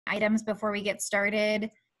items before we get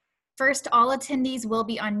started. First, all attendees will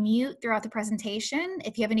be on mute throughout the presentation.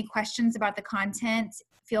 If you have any questions about the content,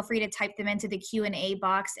 feel free to type them into the Q&A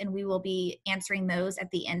box and we will be answering those at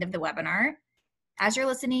the end of the webinar. As you're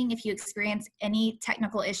listening, if you experience any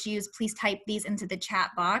technical issues, please type these into the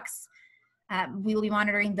chat box. We will be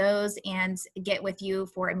monitoring those and get with you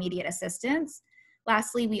for immediate assistance.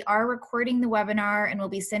 Lastly, we are recording the webinar and we'll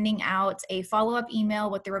be sending out a follow-up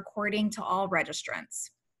email with the recording to all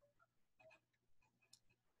registrants.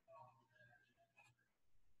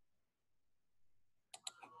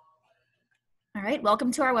 All right,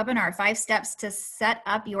 welcome to our webinar, 5 Steps to Set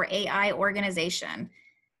Up Your AI Organization.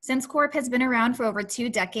 SenseCorp has been around for over 2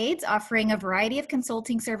 decades, offering a variety of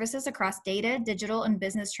consulting services across data, digital, and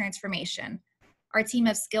business transformation. Our team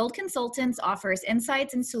of skilled consultants offers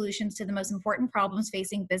insights and solutions to the most important problems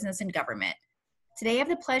facing business and government. Today, I have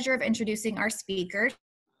the pleasure of introducing our speaker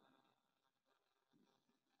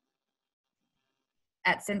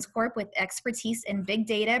at SenseCorp with expertise in big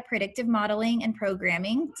data, predictive modeling, and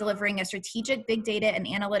programming, delivering a strategic big data and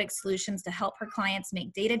analytics solutions to help her clients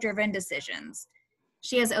make data-driven decisions.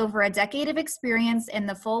 She has over a decade of experience in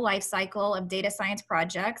the full life cycle of data science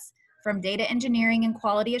projects, from data engineering and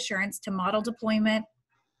quality assurance to model deployment,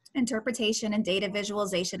 interpretation, and data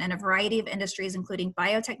visualization in a variety of industries, including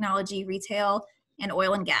biotechnology, retail, and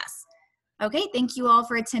oil and gas. Okay, thank you all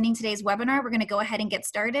for attending today's webinar. We're going to go ahead and get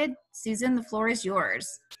started. Susan, the floor is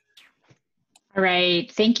yours. All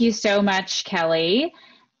right, thank you so much, Kelly.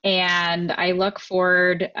 And I look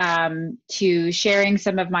forward to sharing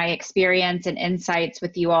some of my experience and insights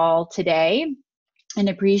with you all today and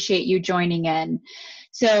appreciate you joining in.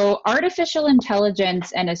 So artificial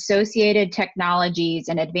intelligence and associated technologies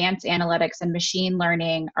and advanced analytics and machine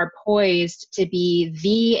learning are poised to be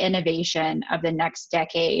the innovation of the next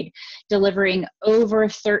decade, delivering over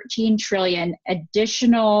 13 trillion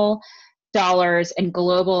additional dollars in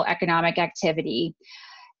global economic activity.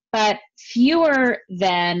 But fewer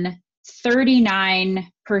than 39%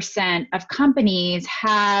 of companies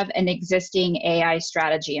have an existing AI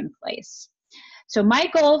strategy in place. So my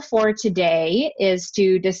goal for today is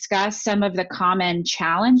to discuss some of the common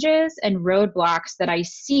challenges and roadblocks that I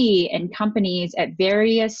see in companies at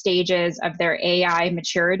various stages of their AI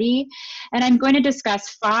maturity. And I'm going to discuss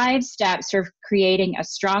 5 steps for creating a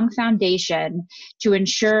strong foundation to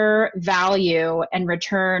ensure value and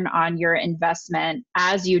return on your investment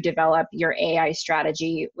as you develop your AI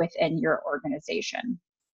strategy within your organization.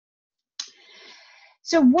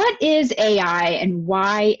 So what is AI and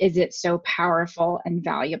why is it so powerful and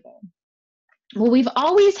valuable? Well, we've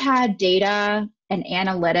always had data and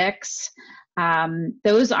analytics.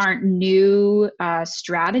 Those aren't new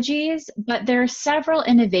strategies, but there are several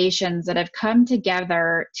innovations that have come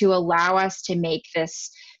together to allow us to make this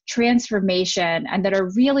transformation and that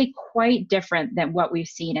are really quite different than what we've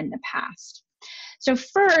seen in the past. So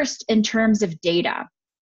first, in terms of data.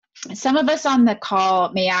 Some of us on the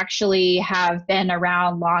call may actually have been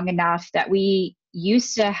around long enough that we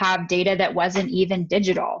used to have data that wasn't even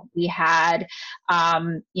digital. We had,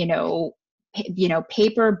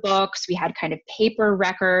 paper books, we had kind of paper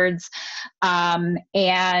records,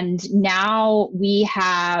 and now we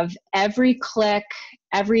have every click,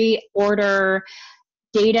 every order,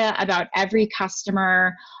 data about every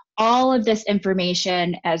customer, all of this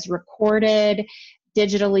information as recorded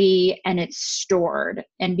digitally, and it's stored.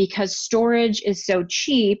 And because storage is so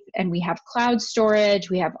cheap, and we have cloud storage,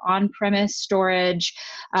 we have on-premise storage,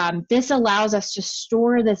 this allows us to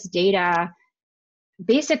store this data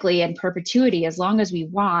basically in perpetuity as long as we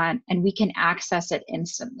want, and we can access it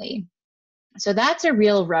instantly. So that's a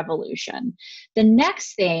real revolution. The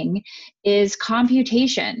next thing is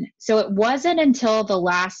computation. So it wasn't until the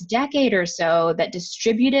last decade or so that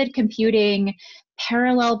distributed computing,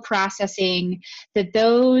 parallel processing, that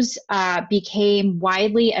those became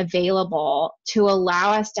widely available to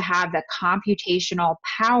allow us to have the computational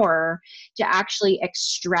power to actually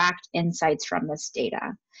extract insights from this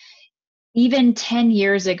data. Even 10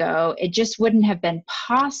 years ago, it just wouldn't have been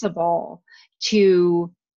possible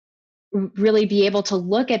to really be able to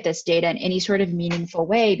look at this data in any sort of meaningful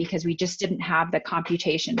way because we just didn't have the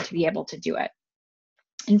computation to be able to do it.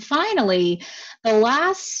 And finally, the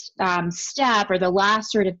last step, or the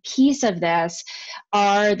last sort of piece of this,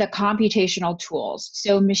 are the computational tools.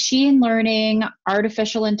 So machine learning,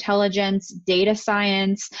 artificial intelligence, data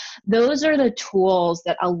science, those are the tools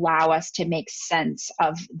that allow us to make sense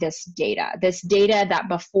of this data that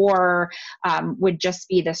before would just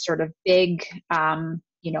be this sort of big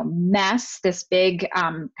mess, this big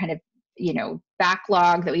kind of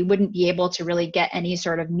backlog that we wouldn't be able to really get any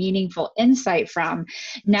sort of meaningful insight from.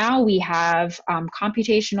 Now we have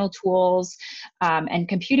computational tools and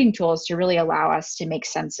computing tools to really allow us to make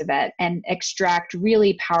sense of it and extract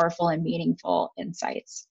really powerful and meaningful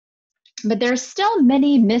insights. But there's still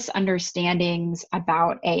many misunderstandings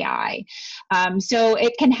about AI. So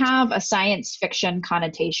it can have a science fiction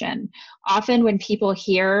connotation. Often when people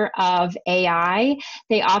hear of AI,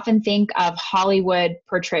 they often think of Hollywood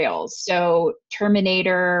portrayals. So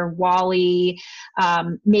Terminator, WALL-E,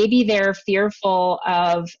 maybe they're fearful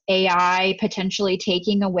of AI potentially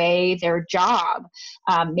taking away their job,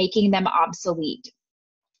 making them obsolete.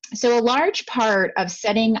 So a large part of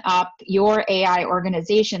setting up your AI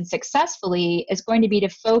organization successfully is going to be to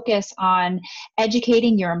focus on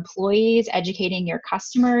educating your employees, educating your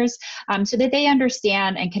customers, so that they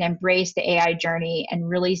understand and can embrace the AI journey and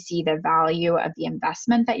really see the value of the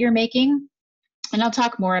investment that you're making. And I'll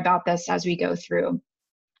talk more about this as we go through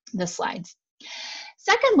the slides.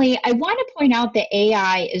 Secondly, I want to point out that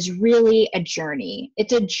AI is really a journey.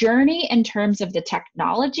 It's a journey in terms of the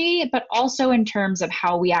technology, but also in terms of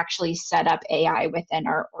how we actually set up AI within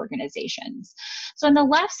our organizations. So on the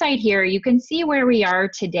left side here, you can see where we are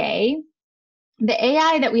today. The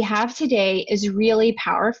AI that we have today is really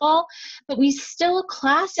powerful, but we still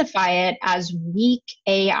classify it as weak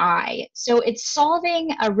AI. So it's solving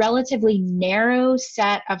a relatively narrow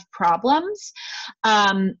set of problems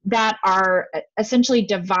that are essentially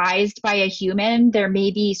devised by a human. There may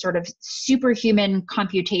be sort of superhuman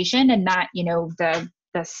computation, and that,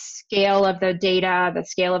 the scale of the data, the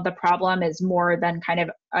scale of the problem is more than kind of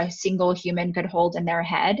a single human could hold in their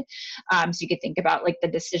head. So you could think about like the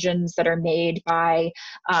decisions that are made by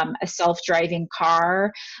a self-driving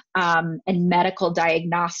car and medical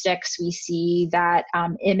diagnostics. We see that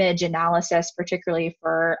image analysis, particularly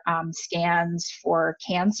for scans for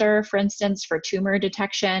cancer, for instance, for tumor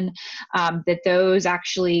detection, that those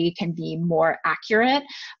actually can be more accurate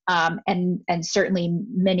and certainly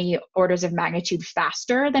many orders of magnitude faster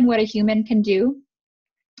than what a human can do.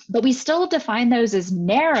 But we still define those as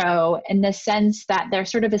narrow in the sense that they're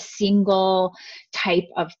sort of a single type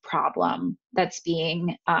of problem that's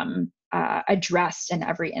being addressed in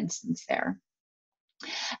every instance there.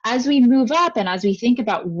 As we move up and as we think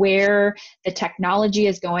about where the technology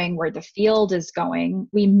is going, where the field is going,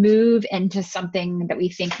 we move into something that we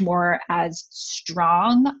think more as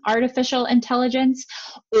strong artificial intelligence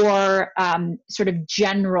or sort of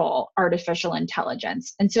general artificial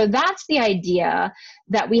intelligence. And so that's the idea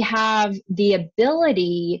that we have the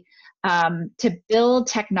ability to build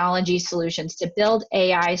technology solutions, to build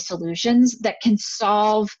AI solutions that can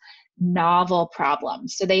solve novel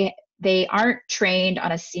problems. So they aren't trained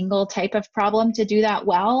on a single type of problem to do that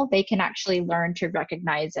well. They can actually learn to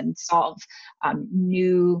recognize and solve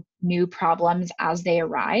new problems as they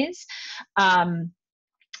arise. That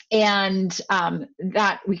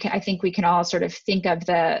I think we can all sort of think of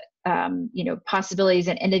the possibilities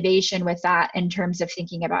and innovation with that in terms of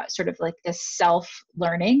thinking about sort of like this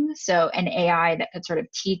self-learning. So an AI that could sort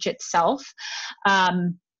of teach itself.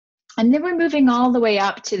 And then we're moving all the way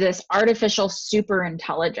up to this artificial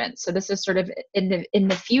superintelligence. So this is sort of in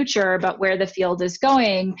the future, but where the field is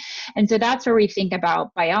going. And so that's where we think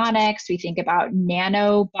about bionics. We think about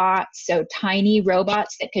nanobots, so tiny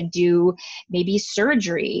robots that could do maybe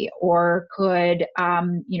surgery or could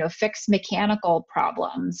fix mechanical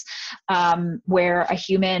problems, where a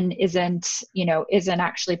human isn't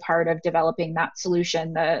actually part of developing that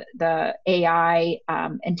solution. The AI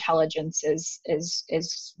intelligence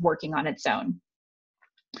is working on its own.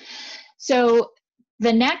 So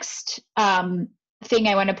the next thing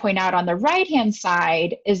I want to point out on the right-hand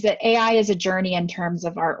side is that AI is a journey in terms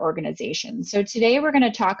of our organization. So today we're going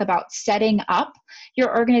to talk about setting up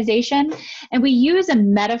your organization, and we use a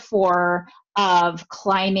metaphor of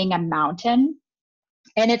climbing a mountain.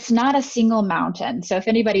 And it's not a single mountain. So if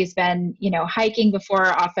anybody's been, hiking before,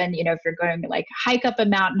 often, if you're going to like hike up a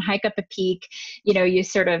mountain, hike up a peak, you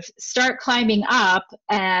sort of start climbing up,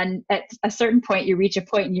 and at a certain point you reach a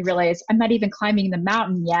point and you realize, I'm not even climbing the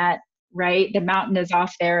mountain yet, right? The mountain is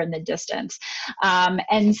off there in the distance.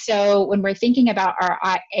 And so when we're thinking about our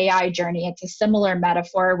AI journey, it's a similar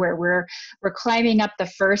metaphor where we're climbing up the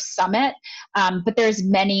first summit, but there's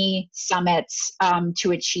many summits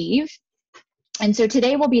to achieve. And so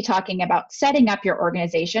today we'll be talking about setting up your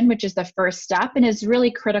organization, which is the first step and is really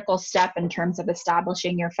critical step in terms of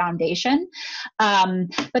establishing your foundation.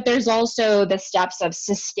 But there's also the steps of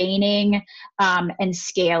sustaining and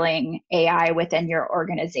scaling AI within your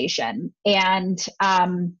organization. And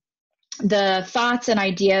the thoughts and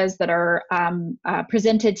ideas that are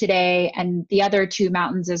presented today, and the other two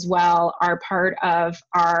mountains as well, are part of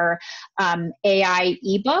our AI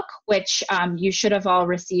ebook, which you should have all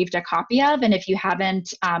received a copy of. And if you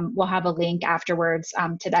haven't, we'll have a link afterwards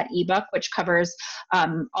to that ebook, which covers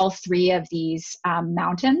all three of these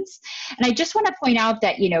mountains. And I just want to point out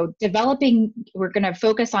that, we're going to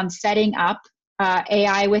focus on setting up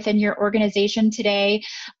AI within your organization today.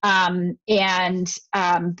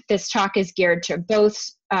 This talk is geared to both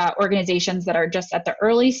organizations that are just at the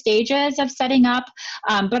early stages of setting up,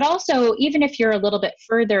 but also even if you're a little bit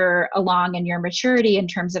further along in your maturity in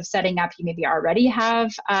terms of setting up, you maybe already have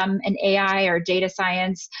an AI or data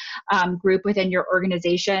science group within your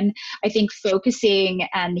organization. I think focusing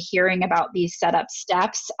and hearing about these setup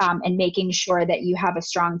steps and making sure that you have a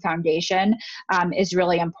strong foundation is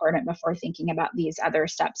really important before thinking about these other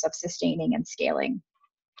steps of sustaining and scaling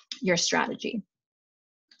your strategy.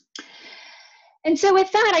 And so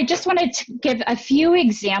with that, I just wanted to give a few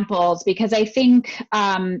examples, because I think,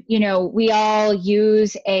 we all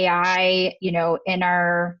use AI, in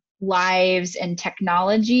our lives and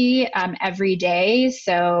technology every day.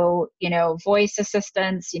 So, voice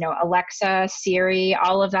assistants, Alexa, Siri,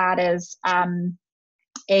 all of that is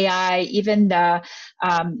AI, even the,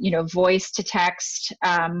 voice to text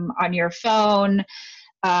on your phone,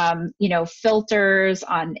 filters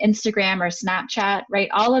on Instagram or Snapchat, right?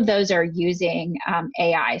 All of those are using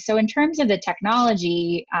AI. So in terms of the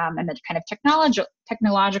technology and the kind of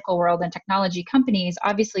technological world and technology companies,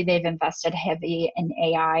 obviously they've invested heavy in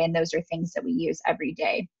AI, and those are things that we use every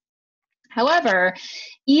day. However,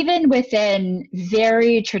 even within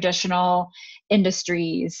very traditional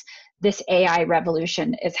industries, this AI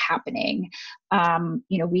revolution is happening.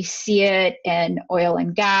 We see it in oil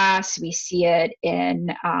and gas. We see it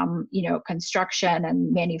in, construction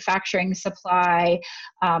and manufacturing supply.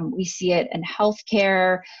 We see it in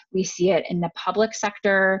healthcare. We see it in the public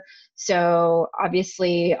sector. So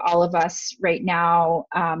obviously, all of us right now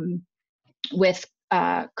with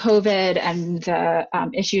COVID and the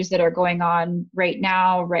issues that are going on right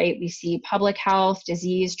now, right? We see public health,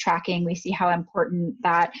 disease tracking. We see how important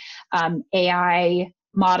that AI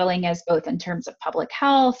modeling is, both in terms of public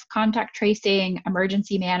health, contact tracing,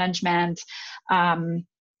 emergency management,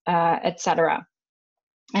 et cetera.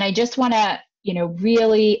 And I just want to,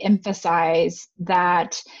 really emphasize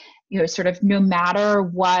that, sort of no matter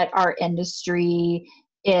what our industry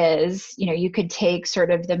is, you could take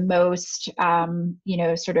sort of the most,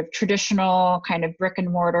 sort of traditional kind of brick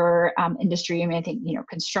and mortar industry. I mean, I think,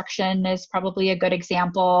 construction is probably a good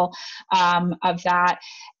example of that.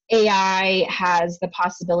 AI has the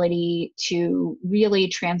possibility to really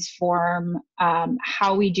transform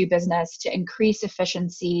how we do business, to increase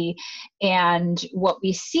efficiency. And what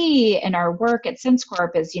we see in our work at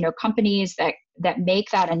SimsCorp is, companies that make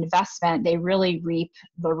that investment, they really reap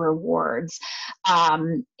the rewards.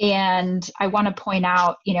 And I want to point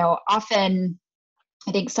out, often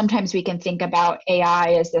I think sometimes we can think about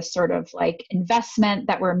AI as this sort of like investment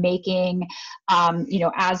that we're making,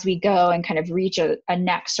 as we go and kind of reach a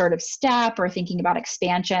next sort of step, or thinking about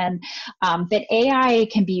expansion. But AI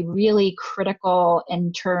can be really critical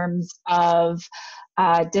in terms of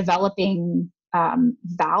developing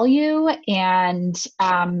value. And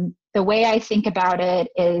the way I think about it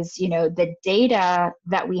is, the data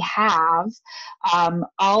that we have,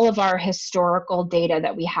 all of our historical data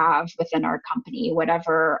that we have within our company,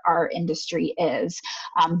 whatever our industry is,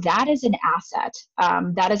 that is an asset.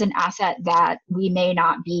 That is an asset that we may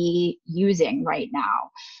not be using right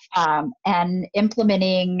now. And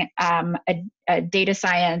implementing a data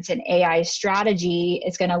science and AI strategy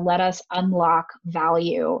is going to let us unlock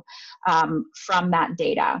value from that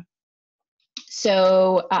data.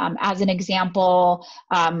 So as an example,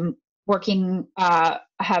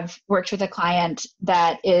 have worked with a client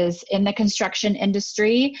that is in the construction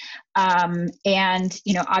industry. And,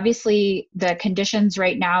 obviously the conditions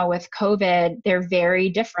right now with COVID, they're very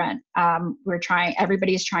different.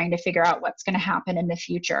 Everybody's trying to figure out what's going to happen in the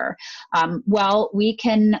future. Well, we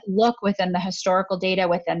can look within the historical data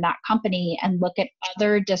within that company and look at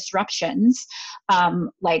other disruptions,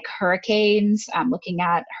 like hurricanes, looking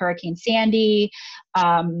at Hurricane Sandy,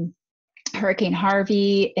 Hurricane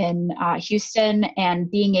Harvey in Houston, and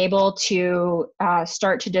being able to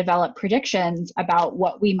start to develop predictions about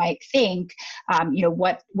what we might think,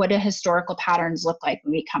 what do historical patterns look like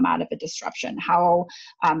when we come out of a disruption? How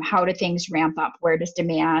do things ramp up? Where does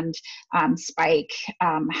demand spike?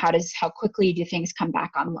 How quickly do things come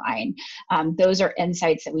back online? Those are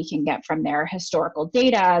insights that we can get from their historical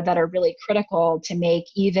data that are really critical to make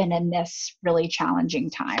even in this really challenging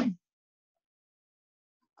time.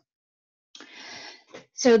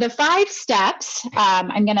 So the 5 steps,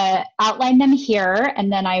 I'm going to outline them here,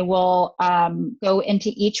 and then I will go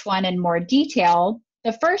into each one in more detail.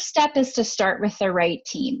 The first step is to start with the right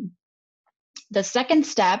team. The second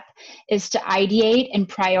step is to ideate and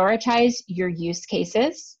prioritize your use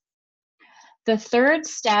cases. The third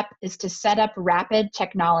step is to set up rapid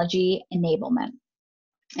technology enablement.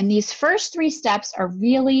 And these first 3 steps are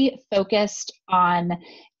really focused on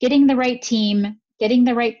getting the right team, getting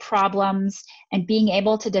the right problems, and being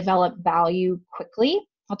able to develop value quickly.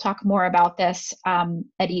 I'll talk more about this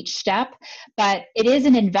at each step, but it is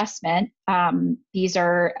an investment. These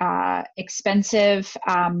are expensive,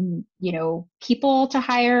 people to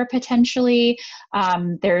hire potentially.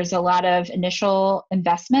 There's a lot of initial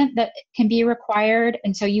investment that can be required,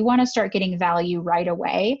 and so you want to start getting value right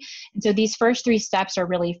away. And so these first 3 steps are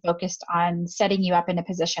really focused on setting you up in a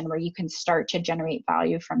position where you can start to generate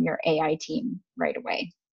value from your AI team right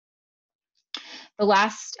away.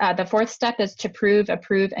 The 4th step is to prove,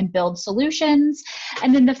 approve, and build solutions.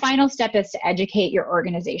 And then the final step is to educate your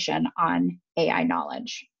organization on AI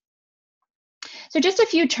knowledge. So just a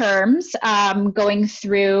few terms going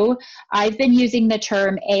through. I've been using the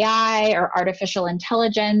term AI or artificial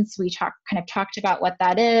intelligence. We kind of talked about what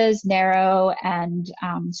that is, narrow and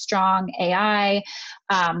strong AI.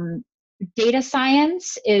 Data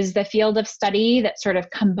science is the field of study that sort of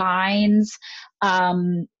combines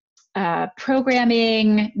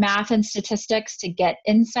programming, math, and statistics to get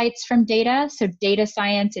insights from data. So data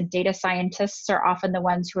science and data scientists are often the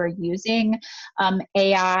ones who are using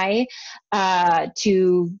AI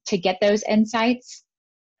to get those insights.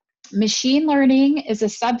 Machine learning is a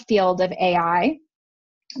subfield of AI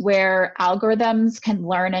where algorithms can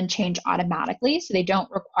learn and change automatically, so they don't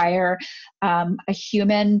require a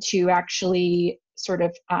human to actually sort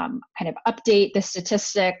of kind of update the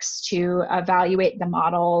statistics, to evaluate the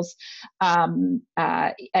models at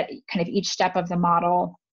kind of each step of the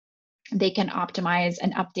model. They can optimize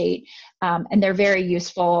and update, and they're very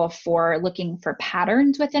useful for looking for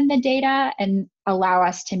patterns within the data and allow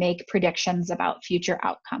us to make predictions about future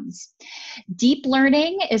outcomes. Deep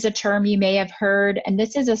learning is a term you may have heard, and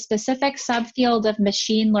this is a specific subfield of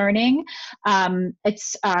machine learning. It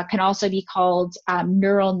can also be called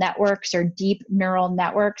neural networks or deep neural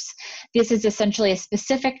networks. This is essentially a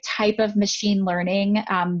specific type of machine learning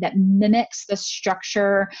that mimics the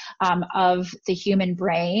structure of the human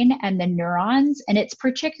brain and the neurons, and it's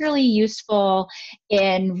particularly useful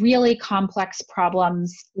in really complex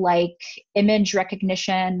problems like image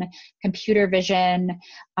recognition, computer vision,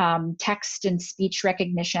 text and speech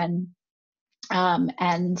recognition,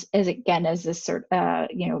 and is this sort of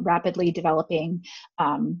rapidly developing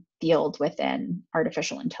field within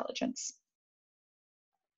artificial intelligence.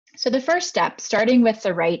 So the first step, starting with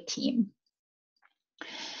the right team.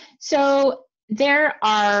 So there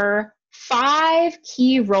are 5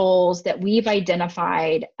 key roles that we've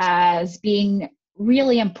identified as being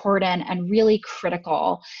really important and really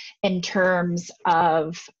critical in terms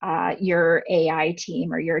of your AI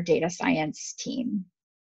team or your data science team.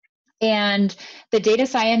 And the data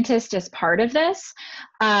scientist is part of this,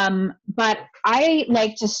 but I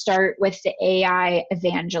like to start with the AI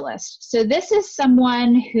evangelist. So this is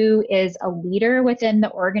someone who is a leader within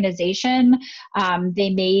the organization. They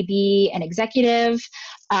may be an executive,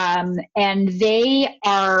 and they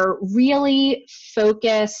are really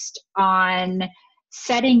focused on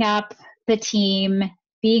setting up the team,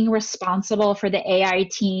 being responsible for the AI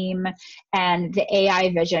team and the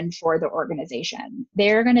AI vision for the organization.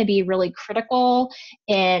 They're going to be really critical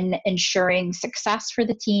in ensuring success for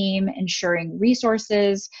the team, ensuring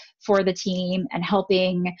resources for the team, and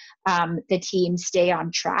helping the team stay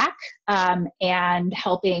on track, and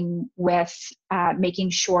helping with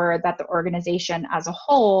making sure that the organization as a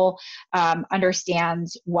whole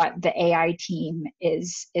understands what the AI team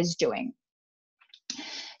is doing.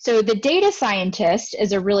 So the data scientist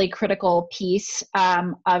is a really critical piece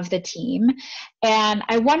of the team. And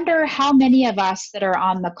I wonder how many of us that are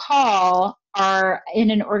on the call are in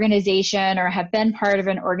an organization or have been part of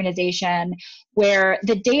an organization where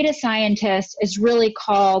the data scientist is really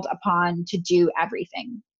called upon to do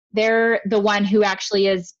everything. They're the one who actually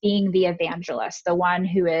is being the evangelist, the one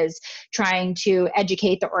who is trying to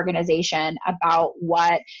educate the organization about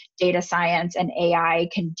what data science and AI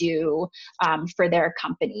can do for their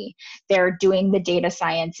company. They're doing the data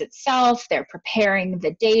science itself, they're preparing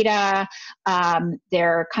the data,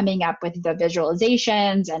 they're coming up with the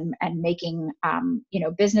visualizations and making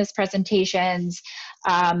business presentations.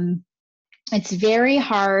 it's very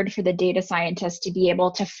hard for the data scientist to be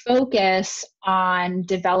able to focus on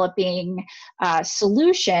developing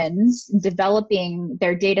solutions, developing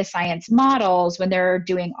their data science models when they're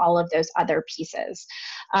doing all of those other pieces.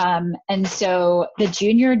 And so the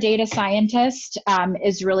junior data scientist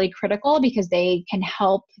is really critical because they can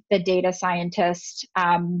help the data scientist,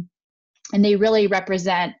 and they really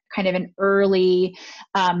represent kind of an early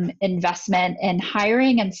investment in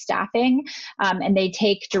hiring and staffing, and they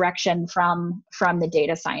take direction from the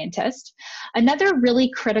data scientist. Another really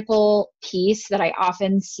critical piece that I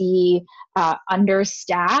often see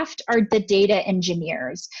understaffed are the data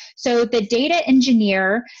engineers. So the data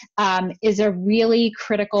engineer is a really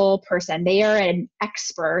critical person. They are an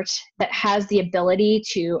expert that has the ability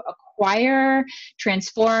to acquire,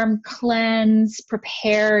 transform, cleanse,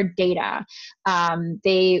 prepare data.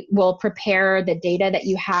 They will prepare the data that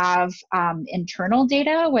you have, internal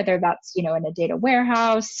data, whether that's, in a data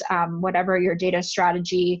warehouse, whatever your data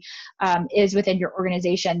strategy is within your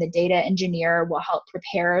organization. The data engineer will help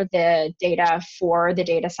prepare the data for the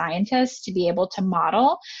data scientist to be able to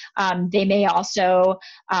model. They may also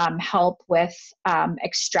help with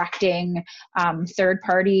extracting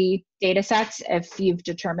third-party data sets if you've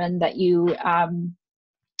determined that you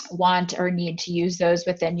want or need to use those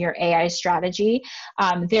within your AI strategy.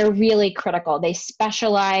 They're really critical. They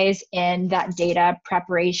specialize in that data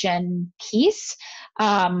preparation piece,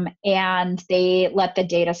 and they let the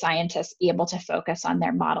data scientists be able to focus on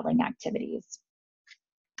their modeling activities.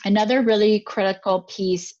 Another really critical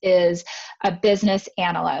piece is a business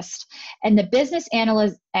analyst. And the business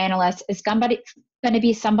analyst is going to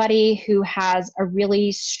be somebody who has a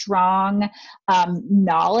really strong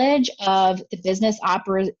knowledge of the business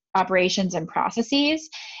operations and processes.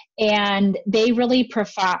 And they really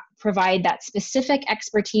provide that specific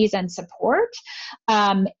expertise and support.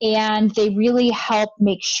 And they really help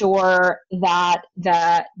make sure that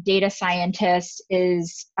the data scientist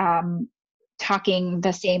is talking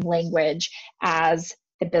the same language as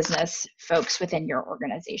the business folks within your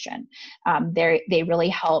organization. They really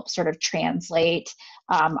help sort of translate.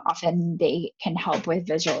 Often they can help with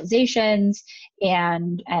visualizations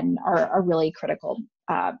and are a really critical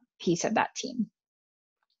piece of that team.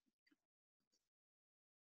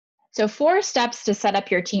 So 4 steps to set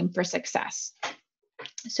up your team for success.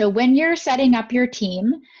 So when you're setting up your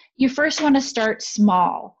team, you first want to start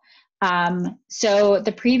small. So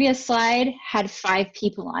the previous slide had 5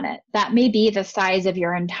 people on it. That may be the size of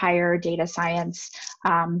your entire data science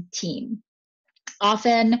team.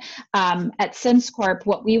 Often at SimsCorp,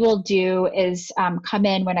 what we will do is come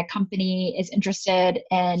in when a company is interested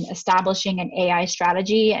in establishing an AI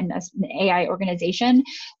strategy and an AI organization.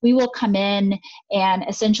 We will come in and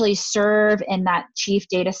essentially serve in that chief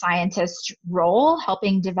data scientist role,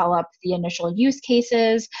 helping develop the initial use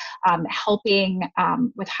cases, helping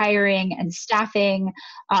with hiring and staffing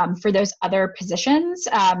for those other positions,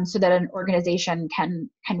 so that an organization can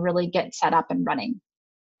really get set up and running.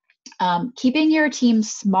 Keeping your team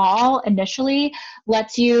small initially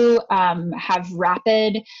lets you have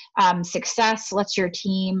rapid success, lets your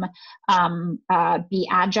team be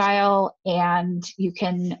agile, and you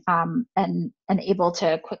can and able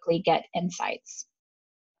to quickly get insights.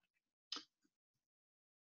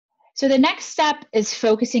 So the next step is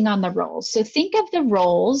focusing on the roles. So think of the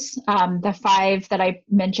roles, the 5 that I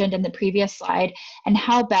mentioned in the previous slide, and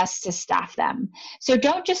how best to staff them. So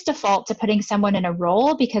don't just default to putting someone in a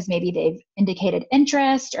role because maybe they've indicated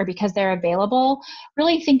interest or because they're available.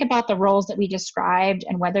 Really think about the roles that we described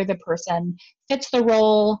and whether the person fits the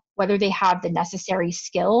role, whether they have the necessary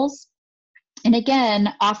skills. And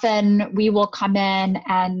again, often we will come in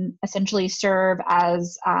and essentially serve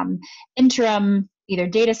as interim, either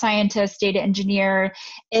data scientist, data engineer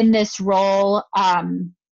in this role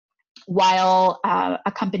while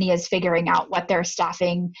a company is figuring out what their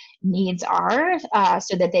staffing needs are,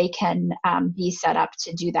 so that they can be set up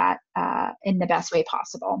to do that in the best way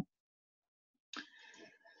possible.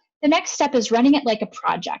 The next step is running it like a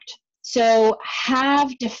project. So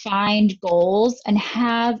have defined goals and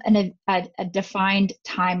have a defined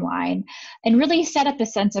timeline, and really set up a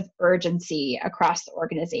sense of urgency across the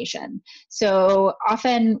organization. So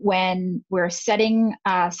often when we're setting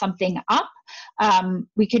something up,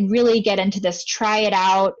 we can really get into this try it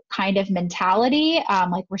out kind of mentality.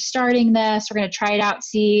 Like, we're starting this, we're going to try it out,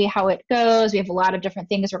 see how it goes. We have a lot of different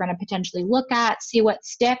things we're going to potentially look at, see what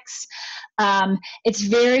sticks. It's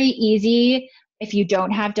very easy if you don't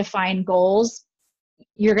have defined goals.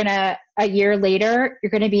 You're gonna, a year later, you're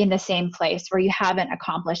gonna be in the same place where you haven't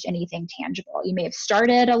accomplished anything tangible. You may have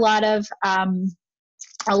started a lot of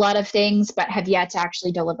things, but have yet to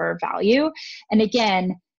actually deliver value. And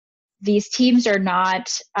again, these teams are not,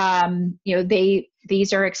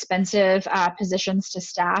 these are expensive positions to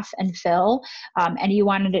staff and fill, and you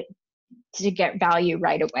wanted it to get value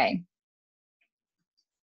right away.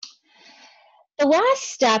 The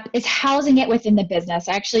last step is housing it within the business.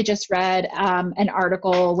 I actually just read an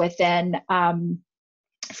article within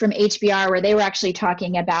from HBR where they were actually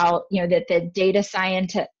talking about, that the data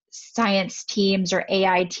science teams or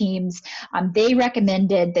AI teams, they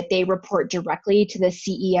recommended that they report directly to the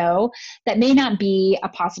CEO. That may not be a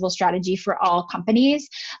possible strategy for all companies,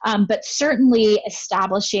 but certainly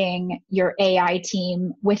establishing your AI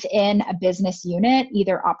team within a business unit,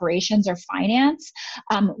 either operations or finance,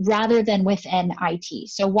 rather than within IT.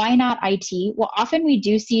 So why not IT? Well, often we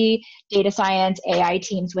do see data science, AI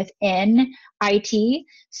teams within IT.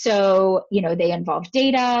 So, they involve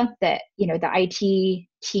data that, the IT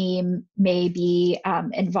team may be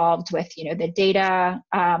involved with, the data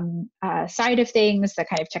side of things, the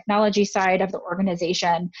kind of technology side of the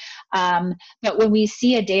organization. But when we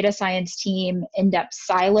see a data science team end up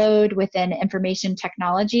siloed within information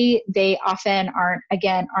technology, they often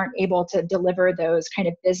aren't able to deliver those kind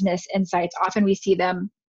of business insights. Often we see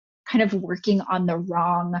them kind of working on the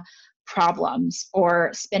wrong problems or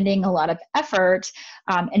spending a lot of effort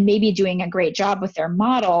and maybe doing a great job with their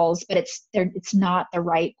models, but it's not the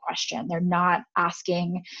right question. They're not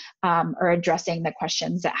asking or addressing the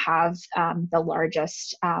questions that have the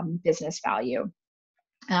largest business value.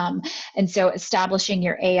 And so establishing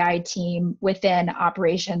your AI team within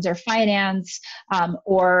operations or finance,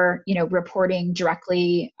 or reporting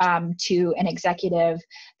directly to an executive,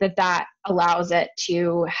 that allows it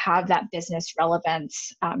to have that business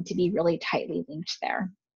relevance to be really tightly linked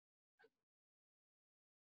there.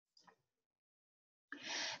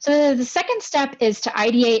 So the second step is to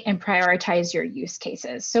ideate and prioritize your use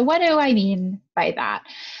cases. So what do I mean by that?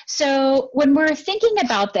 So when we're thinking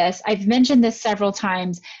about this, I've mentioned this several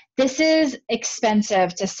times, this is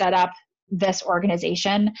expensive to set up this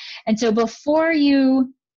organization. And so before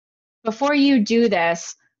you do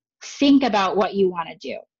this, think about what you want to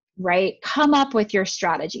do. Right? Come up with your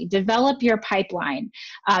strategy, develop your pipeline.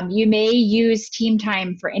 You may use team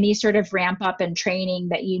time for any sort of ramp up and training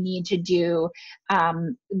that you need to do,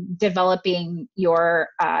 developing your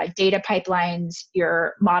data pipelines,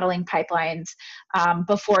 your modeling pipelines,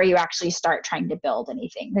 before you actually start trying to build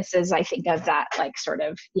anything. This is, I think of that like sort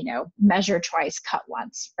of, measure twice, cut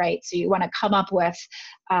once, right? So you want to come up with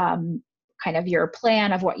kind of your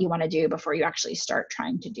plan of what you want to do before you actually start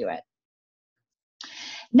trying to do it.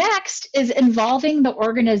 Next is involving the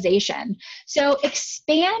organization. So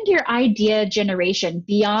expand your idea generation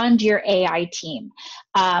beyond your AI team.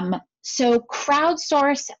 So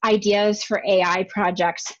crowdsource ideas for AI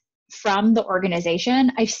projects from the organization.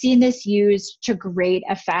 I've seen this used to great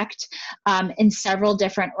effect in several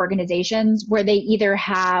different organizations where they either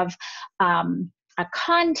have a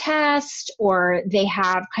contest or they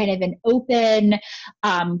have kind of an open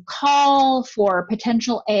call for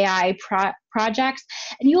potential AI projects,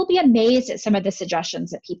 and you'll be amazed at some of the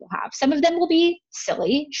suggestions that people have. Some of them will be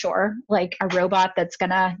silly, sure, like a robot that's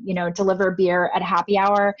gonna, deliver beer at happy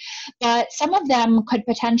hour, but some of them could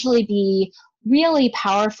potentially be really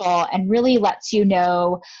powerful and really lets you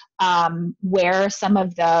know where some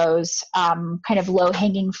of those kind of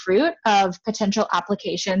low-hanging fruit of potential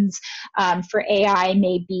applications for AI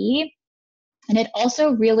may be. And it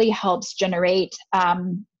also really helps generate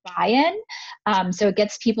buy-in. So it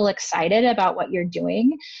gets people excited about what you're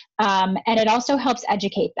doing. And it also helps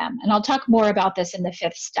educate them. And I'll talk more about this in the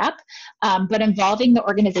fifth step, but involving the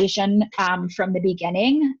organization from the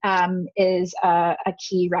beginning is a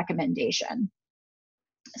key recommendation.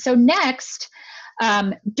 So next,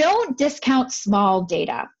 don't discount small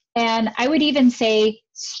data. And I would even say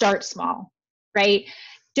start small, right?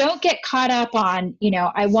 Don't get caught up on,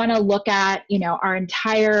 I want to look at, our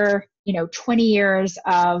entire, 20 years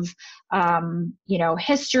of,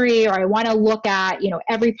 history, or I want to look at,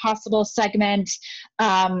 every possible segment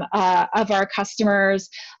of our customers.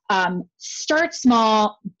 Start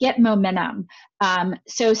small, get momentum.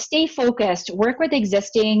 So stay focused, work with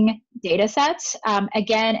existing data sets.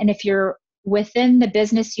 Again, and if you're within the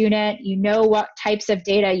business unit, you know what types of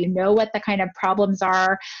data, you know what the kind of problems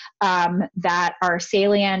are that are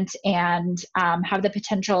salient and have the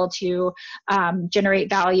potential to generate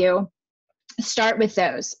value. Start with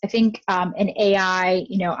those. I think in AI,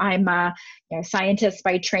 I'm a scientist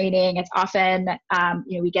by training. It's often,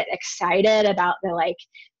 we get excited about the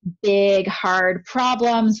big, hard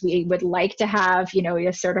problems. We would like to have,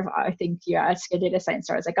 you sort of, I think you ask a data science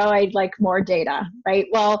star, it's like, oh, I'd like more data, right?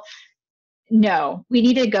 Well, no, we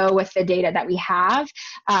need to go with the data that we have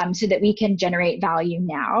so that we can generate value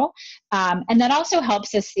now. And that also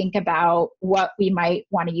helps us think about what we might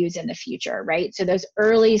want to use in the future, right? So those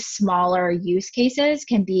early, smaller use cases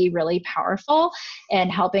can be really powerful in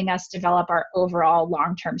helping us develop our overall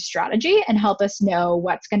long-term strategy and help us know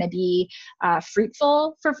what's going to be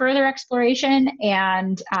fruitful for further exploration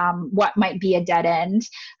and what might be a dead end.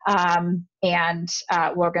 And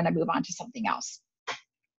we're going to move on to something else.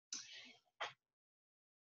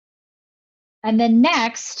 And then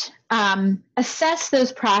next, assess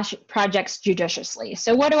those projects judiciously.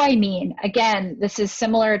 So what do I mean? Again, this is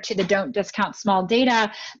similar to the don't discount small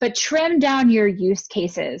data, but trim down your use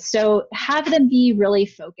cases. So have them be really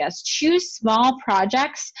focused. Choose small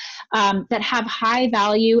projects that have high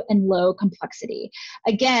value and low complexity.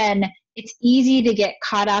 Again, it's easy to get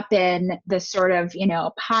caught up in the sort of,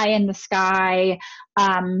 pie in the sky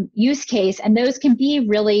use case, and those can be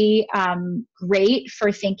really great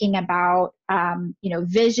for thinking about,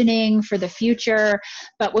 visioning for the future.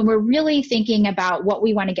 But when we're really thinking about what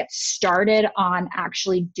we want to get started on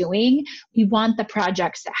actually doing, we want the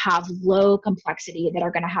projects that have low complexity, that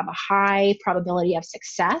are going to have a high probability of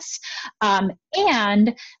success,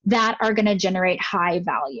 and that are going to generate high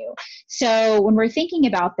value. So when we're thinking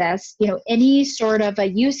about this, any sort of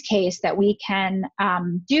a use case that we can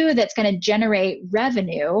do that's going to generate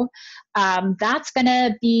revenue, that's going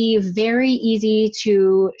to be very easy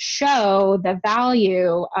to show the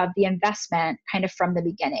value of the investment kind of from the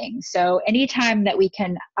beginning. So anytime that we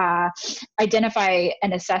can identify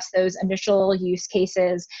and assess those initial use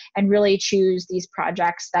cases and really choose these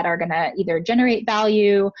projects that are going to either generate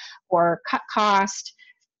value or cut cost,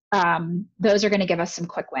 those are going to give us some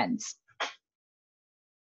quick wins.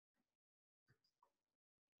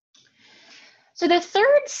 So the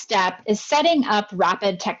third step is setting up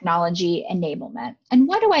rapid technology enablement. And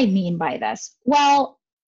what do I mean by this? Well,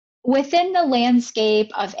 within the landscape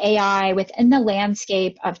of AI, within the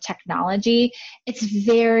landscape of technology, it's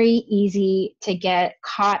very easy to get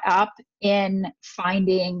caught up in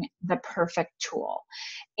finding the perfect tool.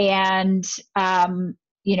 And,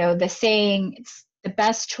 the saying, it's the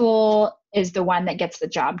best tool is the one that gets the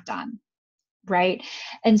job done. Right.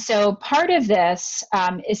 And so part of this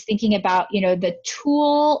is thinking about, the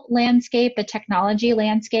tool landscape, the technology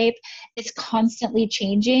landscape is constantly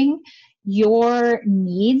changing. Your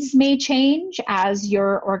needs may change as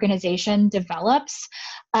your organization develops.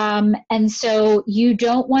 And so you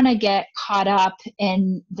don't want to get caught up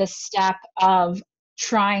in the step of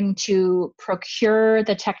trying to procure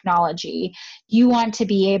the technology. You want to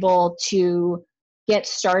be able to get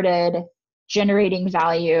started generating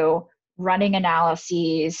value, running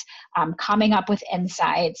analyses, coming up with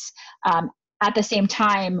insights at the same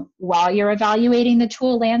time while you're evaluating the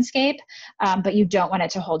tool landscape, but you don't want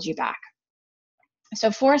it to hold you back.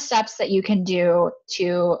 So 4 steps that you can do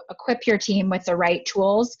to equip your team with the right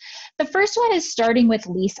tools. The first one is starting with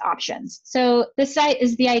lease options. So this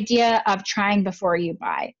is the idea of trying before you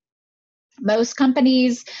buy. Most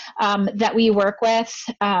companies that we work with,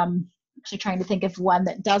 actually trying to think of one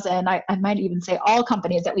that doesn't, I might even say all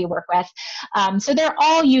companies that we work with. So they're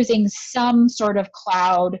all using some sort of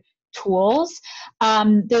cloud tools.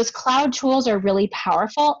 Those cloud tools are really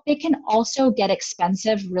powerful. They can also get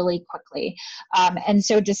expensive really quickly. And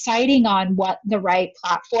so deciding on what the right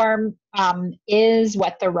platform is,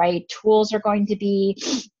 what the right tools are going to be,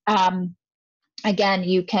 again,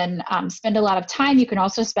 you can spend a lot of time, you can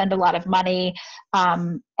also spend a lot of money,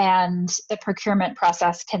 and the procurement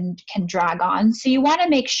process can drag on. So you want to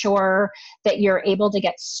make sure that you're able to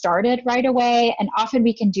get started right away. And often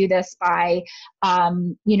we can do this by,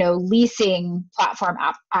 leasing platform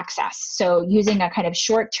access. So using a kind of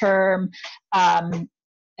short-term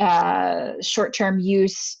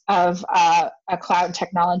use of a cloud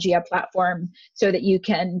technology, a platform, so that you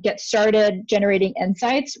can get started generating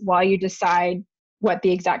insights while you decide what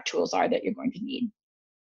the exact tools are that you're going to need.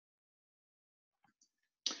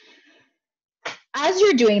 As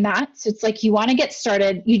you're doing that, so it's like you want to get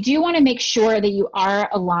started, you do want to make sure that you are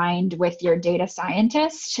aligned with your data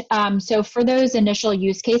scientist. So for those initial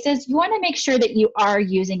use cases, you want to make sure that you are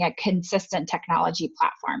using a consistent technology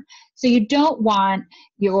platform. So you don't want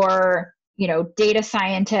your data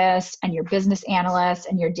scientist and your business analyst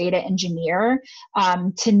and your data engineer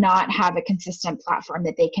to not have a consistent platform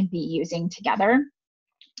that they can be using together.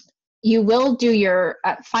 You will do your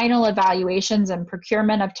final evaluations and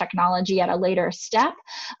procurement of technology at a later step,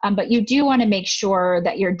 but you do want to make sure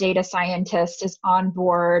that your data scientist is on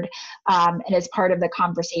board and is part of the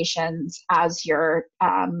conversations as you're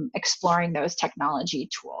exploring those technology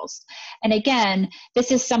tools. And again,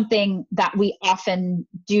 this is something that we often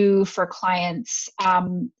do for clients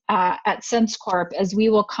at SenseCorp is we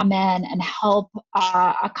will come in and help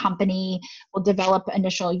a company. We'll develop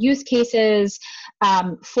initial use cases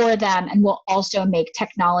for them, and we'll also make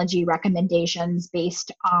technology recommendations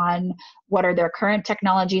based on what are their current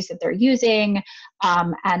technologies that they're using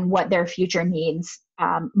and what their future needs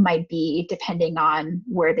might be, depending on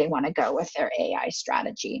where they want to go with their AI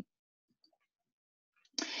strategy.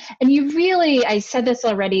 And you really, I said this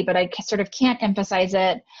already, but I sort of can't emphasize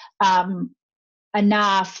it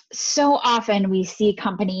enough. So often we see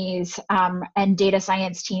companies and data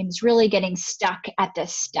science teams really getting stuck at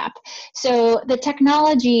this step. So the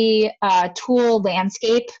technology tool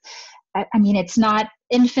landscape, I mean, it's not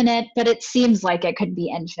infinite, but it seems like it could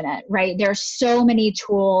be infinite, right? There are so many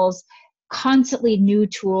tools, constantly new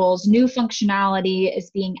tools, new functionality is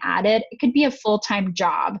being added. It could be a full-time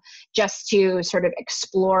job just to sort of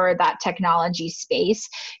explore that technology space.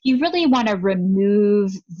 You really want to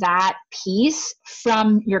remove that piece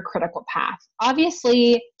from your critical path.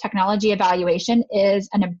 Obviously, technology evaluation is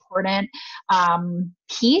an important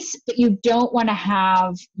piece, but you don't want to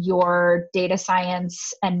have your data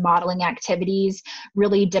science and modeling activities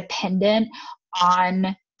really dependent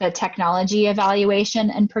on the technology evaluation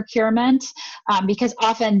and procurement, because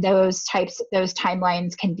often those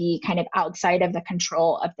timelines can be kind of outside of the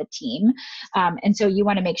control of the team. And so you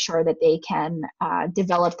want to make sure that they can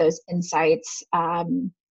develop those insights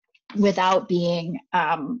without being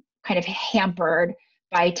kind of hampered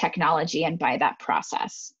by technology and by that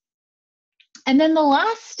process. And then the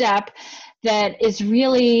last step that is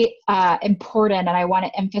really important, and I want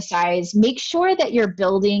to emphasize, make sure that you're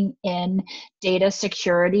building in data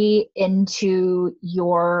security into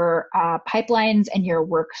your pipelines and your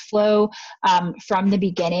workflow from the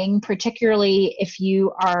beginning, particularly if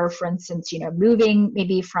you are, for instance, moving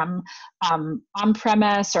maybe from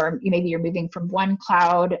on-premise, or maybe you're moving from one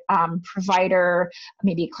cloud provider,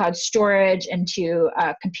 maybe cloud storage, into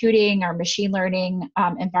a computing or machine learning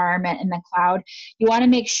environment in the cloud. You want to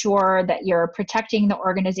make sure that you're protecting the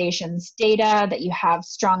organization's data, that you have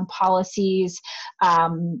strong policies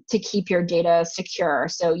to keep your data secure.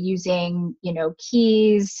 So using,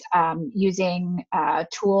 keys, using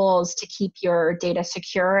tools to keep your data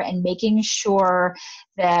secure, and making sure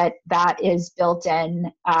that that is built in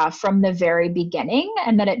from the very beginning,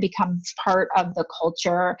 and that it becomes part of the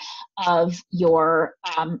culture of your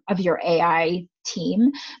AI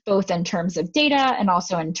team, both in terms of data and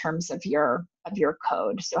also in terms of your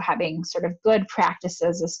code. So having sort of good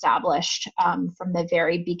practices established from the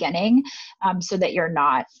very beginning, so that you're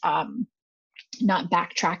not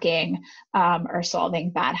backtracking or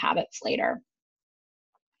solving bad habits later.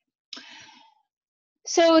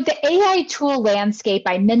 So the AI tool landscape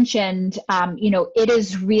I mentioned, it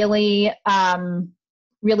is really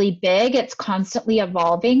really big. It's constantly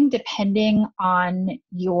evolving depending on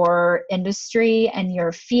your industry and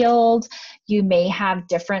your field. You may have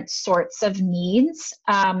different sorts of needs.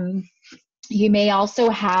 You may also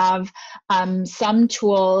have some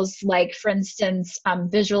tools, like, for instance,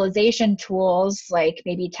 visualization tools like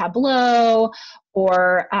maybe Tableau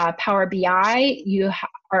or Power BI. You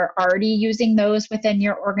are already using those within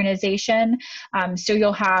your organization. So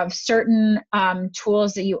you'll have certain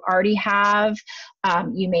tools that you already have.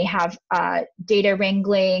 You may have data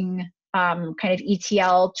wrangling kind of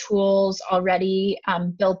ETL tools already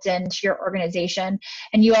built into your organization.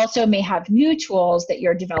 And you also may have new tools that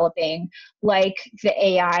you're developing, like the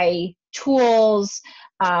AI tools,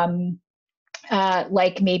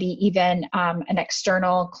 like maybe even an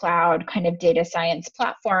external cloud kind of data science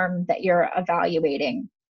platform that you're evaluating.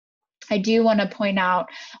 I do want to point out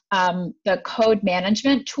the code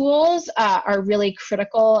management tools are really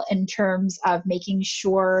critical in terms of making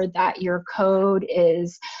sure that your code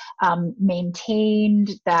is maintained,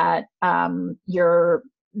 that you're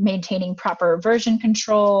maintaining proper version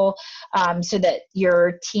control, so that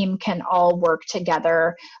your team can all work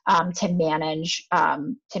together to manage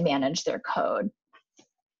their code.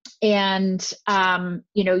 And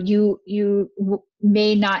you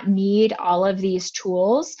may not need all of these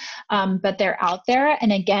tools, but they're out there.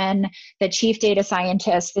 And again, the chief data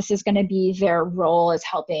scientist, this is going to be their role, is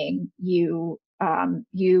helping you and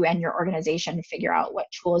your organization figure out what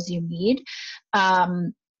tools you need.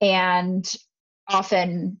 And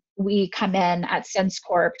often we come in at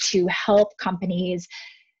SenseCorp to help companies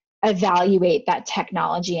evaluate that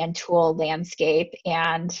technology and tool landscape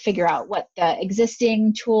and figure out what the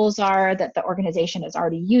existing tools are that the organization is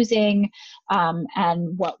already using,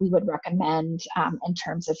 and what we would recommend in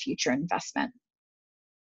terms of future investment.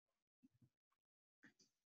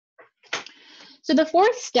 So the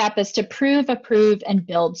fourth step is to prove, approve, and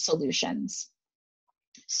build solutions.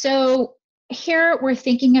 So here we're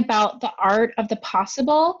thinking about the art of the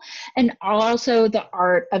possible and also the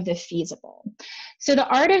art of the feasible. So the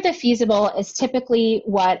art of the feasible is typically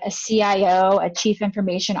what a CIO, a chief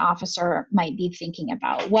information officer, might be thinking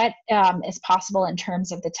about. What is possible in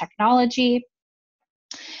terms of the technology?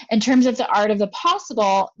 In terms of the art of the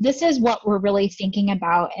possible, this is what we're really thinking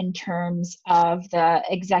about in terms of the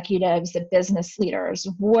executives, the business leaders.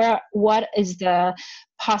 What is the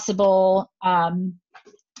possible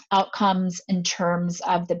outcomes in terms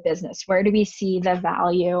of the business? Where do we see the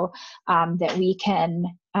value that we can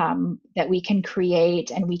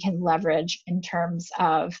create and we can leverage in terms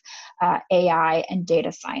of AI and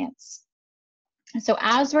data science? So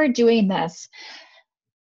as we're doing this,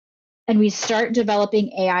 and we start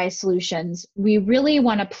developing AI solutions, we really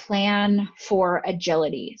want to plan for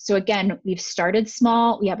agility. So again, we've started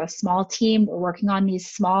small. We have a small team. We're working on these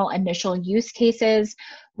small initial use cases.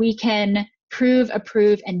 We can prove,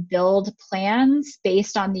 approve, and build plans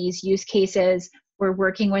based on these use cases. We're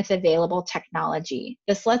working with available technology.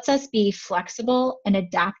 This lets us be flexible and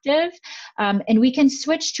adaptive, and we can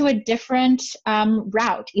switch to a different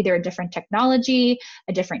route, either a different technology,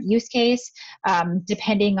 a different use case,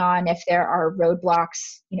 depending on if there are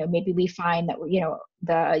roadblocks. Maybe we find that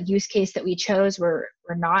the use case that we chose, we're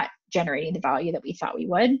not generating the value that we thought we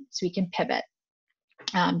would, so we can pivot.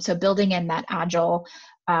 So building in that agile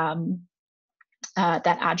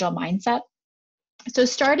mindset. So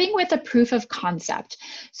starting with a proof of concept.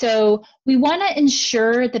 So we want to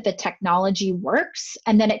ensure that the technology works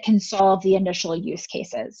and then it can solve the initial use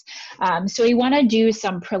cases. So we want to do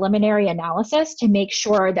some preliminary analysis to make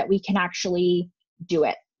sure that we can actually do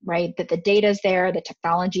it, right? That the data is there, the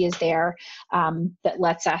technology is there, that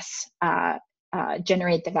lets us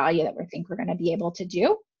generate the value that we think we're going to be able to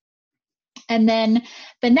do. And then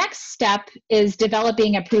the next step is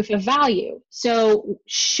developing a proof of value. So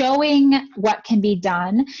showing what can be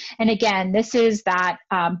done. And again, this is that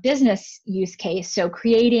business use case. So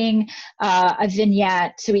creating a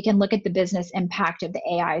vignette so we can look at the business impact of the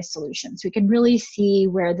AI solution. So we can really see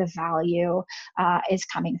where the value is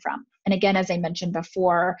coming from. And again, as I mentioned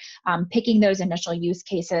before, picking those initial use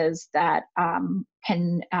cases that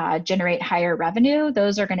can generate higher revenue,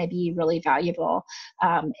 those are going to be really valuable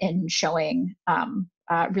in showing,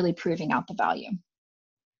 really proving out the value.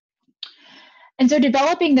 And so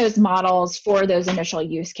developing those models for those initial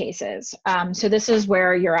use cases. So this is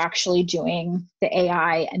where you're actually doing the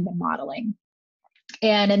AI and the modeling.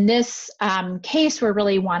 And in this case, we're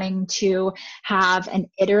really wanting to have an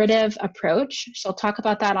iterative approach. So I'll talk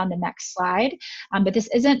about that on the next slide. But this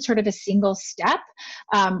isn't sort of a single step.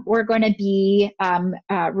 We're going to be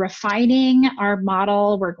refining our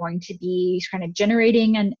model. We're going to be kind of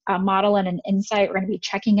generating a model and an insight. We're going to be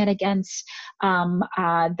checking it against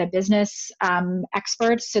the business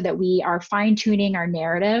experts so that we are fine-tuning our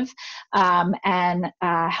narrative and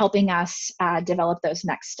helping us develop those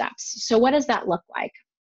next steps. So what does that look like?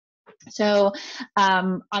 So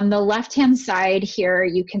on the left-hand side here,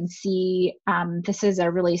 you can see this is a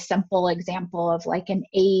really simple example of like an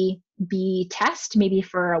A/B test, maybe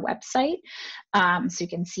for a website. So you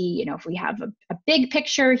can see, if we have a big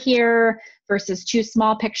picture here versus two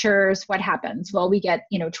small pictures, what happens? Well, we get,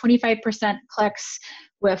 25% clicks.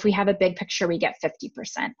 Well, if we have a big picture, we get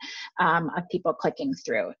 50% of people clicking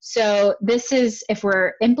through. So this is if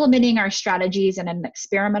we're implementing our strategies in an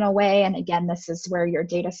experimental way, and again, this is where your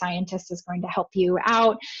data scientist is going to help you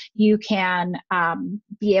out. You can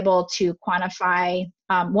be able to quantify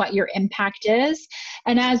what your impact is.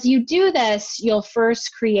 And as you do this, you'll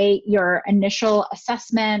first create your initial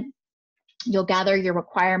assessment. You'll gather your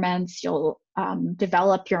requirements, you'll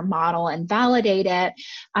develop your model and validate it.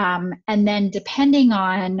 And then depending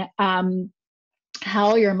on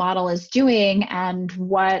how your model is doing and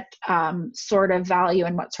what sort of value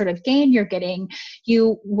and what sort of gain you're getting,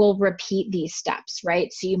 you will repeat these steps,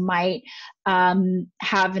 right? So you might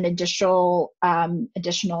have an additional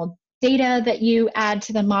data that you add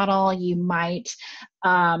to the model. You might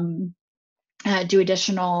do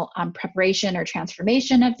additional preparation or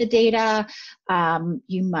transformation of the data.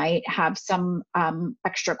 You might have some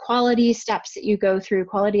extra quality steps that you go through,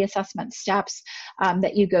 quality assessment steps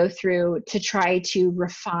that you go through to try to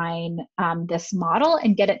refine this model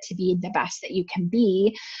and get it to be the best that you can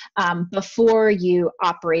be before you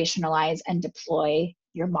operationalize and deploy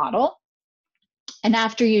your model. And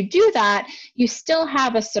after you do that, you still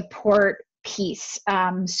have a support piece.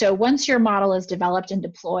 So once your model is developed and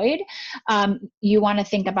deployed, you want to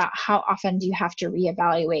think about how often do you have to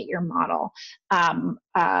reevaluate your model? How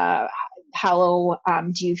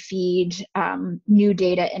do you feed new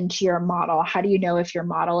data into your model? How do you know if your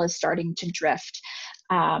model is starting to drift?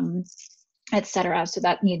 et cetera. So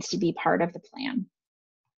that needs to be part of the plan.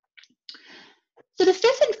 So the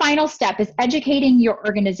fifth and final step is educating your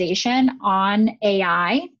organization on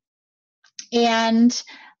AI. And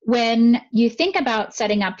when you think about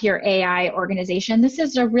setting up your AI organization, this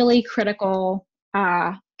is a really critical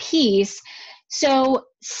piece. So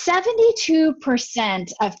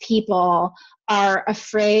 72% of people are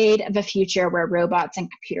afraid of a future where robots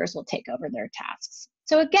and computers will take over their tasks.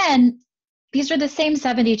 So again, these are the same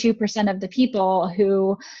 72% of the people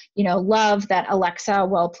who, love that Alexa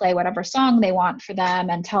will play whatever song they want for them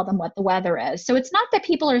and tell them what the weather is. So it's not that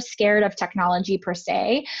people are scared of technology per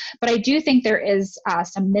se, but I do think there is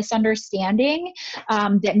some misunderstanding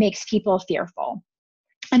that makes people fearful.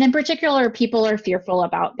 And in particular, people are fearful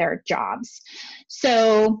about their jobs.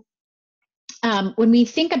 So when we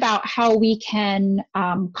think about how we can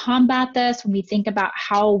combat this, when we think about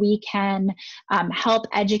how we can help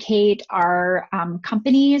educate our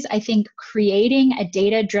companies, I think creating a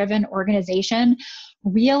data-driven organization,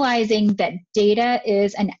 realizing that data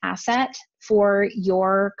is an asset for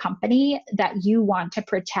your company that you want to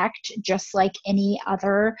protect just like any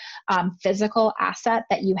other physical asset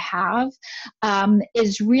that you have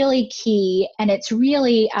is really key. And it's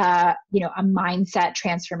really a mindset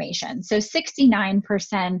transformation. So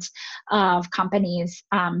 69% of companies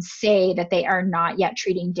say that they are not yet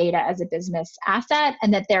treating data as a business asset,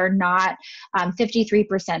 and that they're not,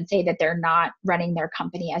 53% say that they're not running their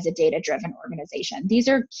company as a data-driven organization. These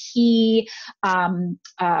are key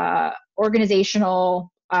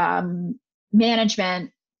organizational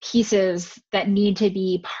management pieces that need to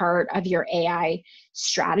be part of your AI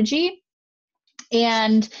strategy.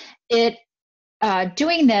 And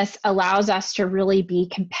doing this allows us to really be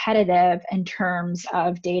competitive in terms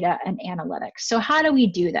of data and analytics. So how do we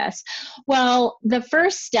do this? Well, the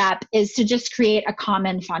first step is to just create a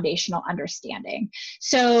common foundational understanding.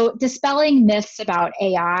 So dispelling myths about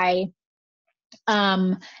AI,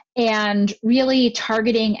 and really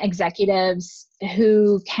targeting executives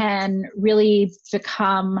who can really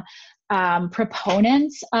become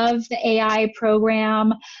proponents of the AI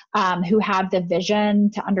program, who have the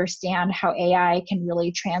vision to understand how AI can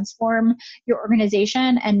really transform your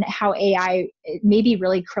organization and how AI may be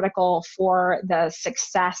really critical for the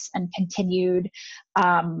success and continued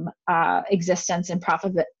existence and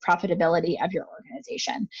profitability of your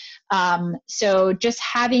organization. So just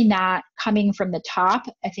having that coming from the top,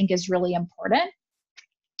 I think, is really important.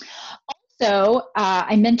 So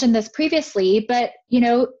I mentioned this previously, but you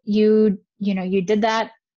did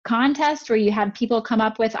that contest where you had people come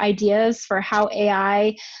up with ideas for how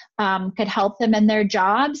AI could help them in their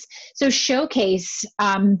jobs. So showcase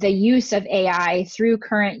the use of AI through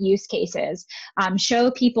current use cases. Show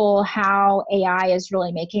people how AI is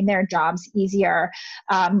really making their jobs easier.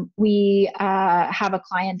 We have a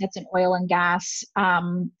client that's an oil and gas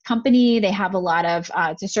company. They have a lot of,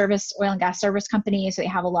 it's a oil and gas service company, so they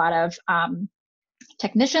have a lot of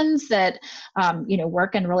technicians that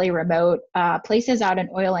work in really remote places out in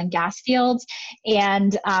oil and gas fields,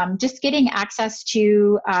 and just getting access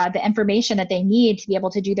to the information that they need to be able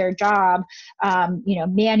to do their job,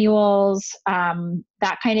 manuals,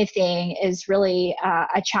 that kind of thing is really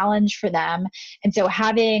a challenge for them. And so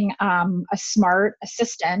having a smart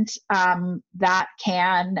assistant that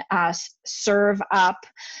can serve up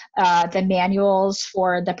the manuals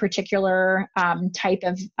for the particular type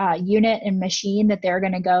of unit and machine that they're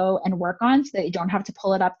going to go and work on, so that you don't have to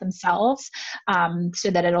pull it up themselves, so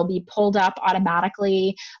that it'll be pulled up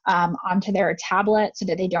automatically onto their tablet, so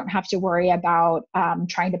that they don't have to worry about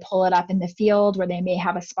trying to pull it up in the field where they may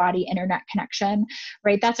have a spotty internet connection.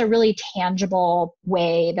 Right, that's a really tangible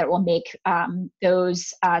way that will make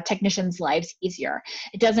those technicians' lives easier.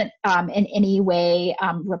 It doesn't in any way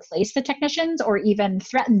replace the technicians or even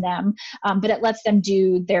threaten them, but it lets them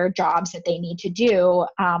do their jobs that they need to do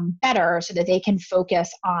better, so that they can focus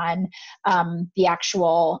on the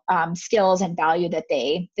actual skills and value that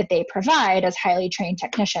they provide as highly trained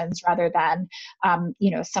technicians, rather than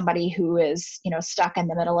somebody who is stuck in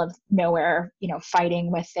the middle of nowhere, fighting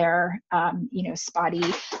with their spotty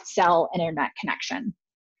cell internet connection.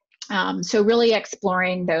 So really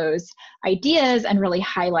exploring those ideas and really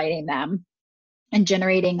highlighting them and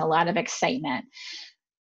generating a lot of excitement.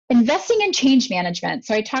 Investing in change management.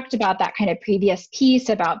 So I talked about that kind of previous piece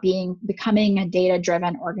about becoming a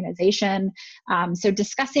data-driven organization. So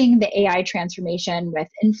discussing the AI transformation with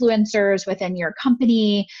influencers within your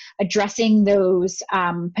company, addressing those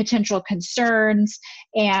potential concerns,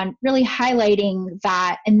 and really highlighting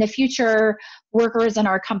that in the future, workers in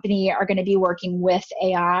our company are going to be working with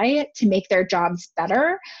AI to make their jobs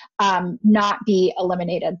better, not be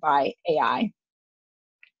eliminated by AI.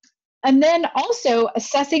 And then also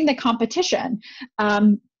assessing the competition.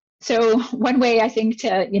 So one way I think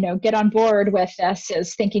to, get on board with this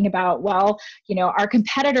is thinking about, well, our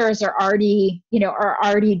competitors are already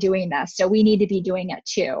doing this, so we need to be doing it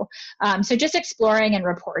too. So just exploring and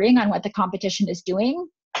reporting on what the competition is doing,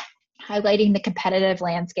 highlighting the competitive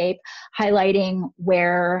landscape, highlighting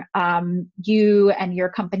where you and your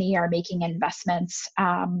company are making investments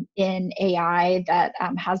in AI that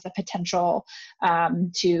has the potential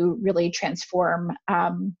to really transform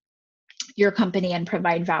your company and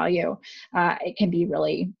provide value. It can be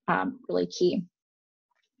really, really key.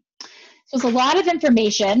 So there's a lot of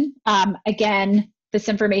information. Again, this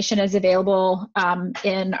information is available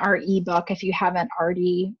in our ebook. If you haven't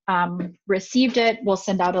already received it, we'll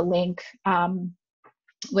send out a link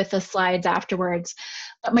with the slides afterwards.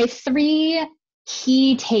 But my 3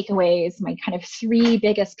 key takeaways, my kind of 3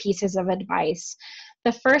 biggest pieces of advice.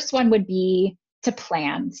 The first one would be to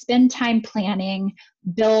plan, spend time planning,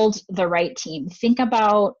 build the right team. Think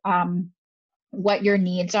about what your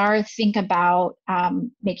needs are. Think about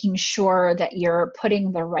making sure that you're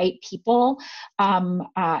putting the right people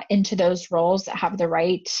into those roles that have the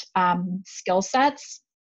right skill sets.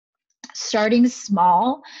 Starting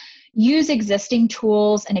small, use existing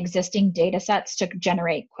tools and existing data sets to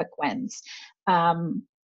generate quick wins.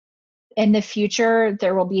 In the future,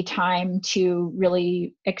 there will be time to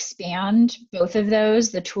really expand both of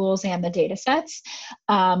those, the tools and the data sets.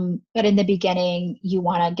 But in the beginning, you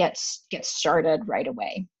want to get started right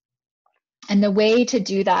away. And the way to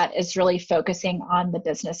do that is really focusing on the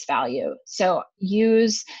business value. So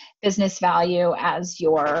use business value as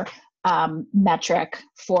your metric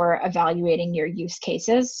for evaluating your use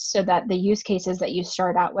cases, so that the use cases that you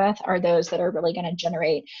start out with are those that are really going to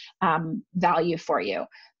generate value for you.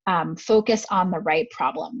 Focus on the right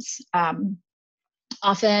problems.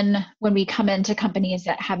 Often when we come into companies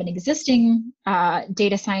that have an existing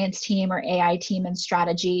data science team or AI team and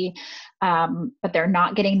strategy, but they're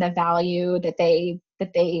not getting the value that they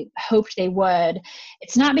hoped they would,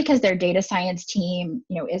 it's not because their data science team,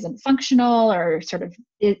 isn't functional or sort of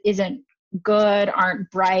isn't good, aren't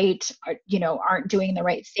bright, aren't doing the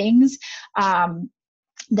right things.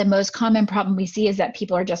 The most common problem we see is that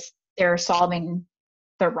people are they're solving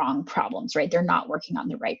the wrong problems, right? They're not working on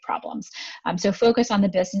the right problems. So focus on the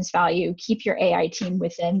business value, keep your AI team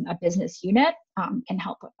within a business unit can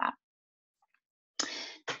help with that.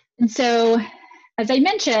 And so, as I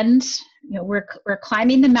mentioned, we're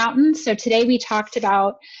climbing the mountain. So today we talked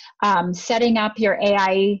about setting up your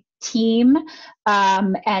AI team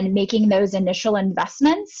and making those initial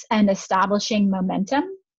investments and establishing momentum.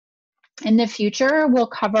 In the future, we'll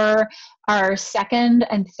cover our second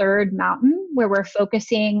and third mountain, where we're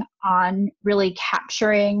focusing on really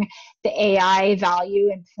capturing the AI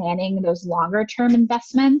value and planning those longer term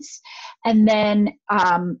investments. And then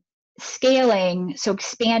scaling, so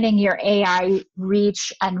expanding your AI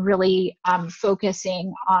reach and really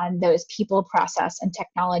focusing on those people, process, and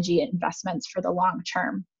technology investments for the long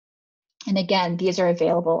term. And again, these are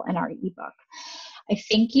available in our ebook. I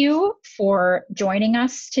thank you for joining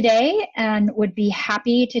us today and would be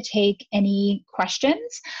happy to take any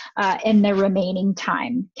questions in the remaining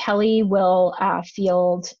time. Kelly will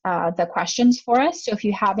field the questions for us. So if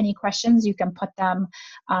you have any questions, you can put them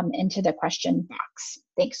into the question box.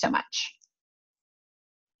 Thanks so much.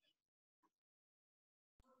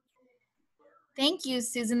 Thank you,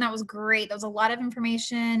 Susan. That was great. That was a lot of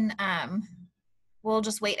information. We'll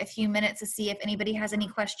just wait a few minutes to see if anybody has any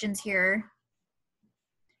questions here.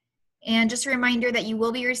 And just a reminder that you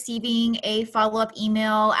will be receiving a follow-up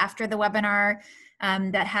email after the webinar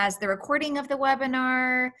that has the recording of the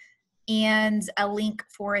webinar and a link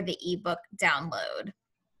for the ebook download.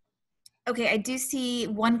 Okay, I do see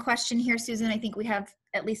one question here, Susan. I think we have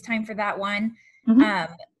at least time for that one.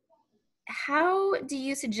 Mm-hmm. How do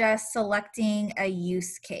you suggest selecting a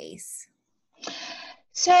use case?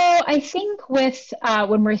 So I think with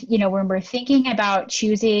when we're thinking about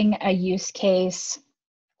choosing a use case,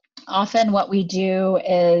 often what we do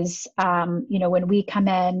is, when we come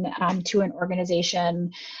in to an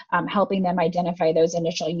organization, helping them identify those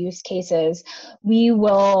initial use cases, we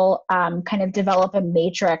will kind of develop a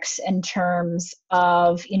matrix in terms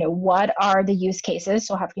of, what are the use cases.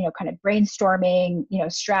 So we'll have, kind of brainstorming,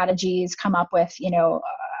 strategies, come up with,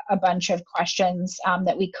 a bunch of questions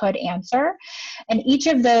that we could answer. And each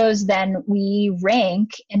of those then we rank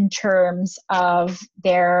in terms of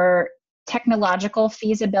their technological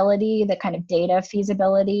feasibility, the kind of data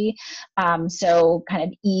feasibility, so kind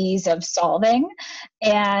of ease of solving.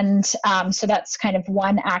 And so that's kind of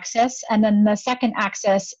one axis. And then the second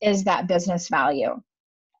axis is that business value.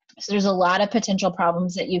 So there's a lot of potential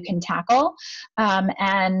problems that you can tackle,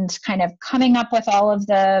 and kind of coming up with all of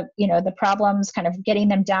the, the problems, kind of getting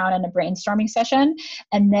them down in a brainstorming session,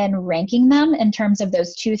 and then ranking them in terms of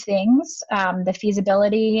those two things, the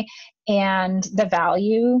feasibility and the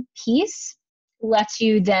value piece, lets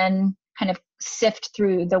you then kind of sift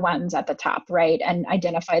through the ones at the top, right? And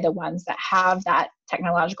identify the ones that have that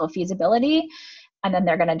technological feasibility, and then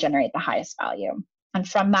they're going to generate the highest value. And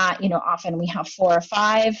from that, often we have 4 or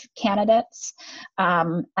 5 candidates,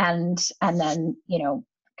 and then,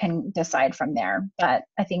 can decide from there. But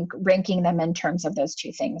I think ranking them in terms of those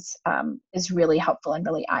two things is really helpful and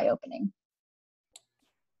really eye-opening.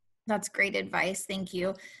 That's great advice. Thank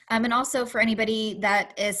you. And also for anybody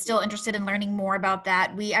that is still interested in learning more about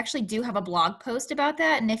that, we actually do have a blog post about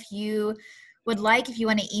that. And if you would like, if you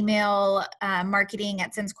want to email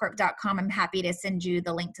marketing@sensecorp.com, I'm happy to send you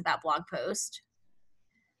the link to that blog post.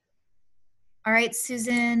 All right,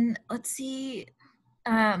 Susan, let's see.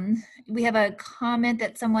 We have a comment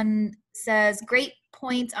that someone says, great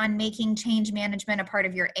point on making change management a part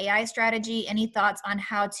of your AI strategy. Any thoughts on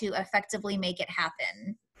how to effectively make it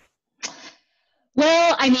happen?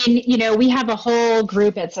 Well, I mean, we have a whole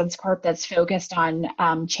group at SenseCorp that's focused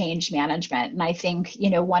on change management. And I think,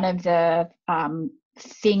 one of the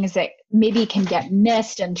things that maybe can get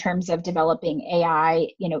missed in terms of developing AI,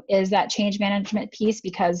 is that change management piece,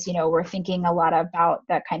 because, we're thinking a lot about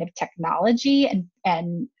that kind of technology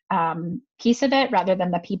and piece of it rather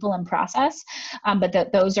than the people and process,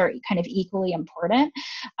 but those are kind of equally important.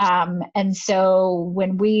 And so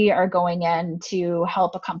when we are going in to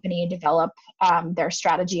help a company develop their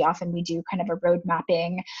strategy, often we do kind of a road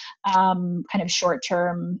mapping, kind of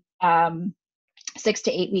short-term 6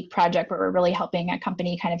 to 8 week project where we're really helping a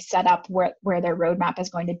company kind of set up where their roadmap is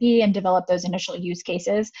going to be and develop those initial use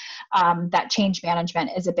cases. That change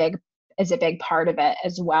management is a big part of it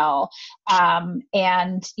as well.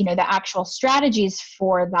 And, the actual strategies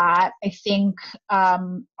for that, I think,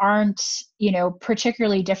 aren't,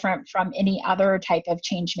 particularly different from any other type of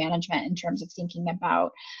change management in terms of thinking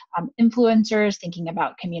about influencers, thinking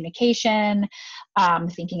about communication,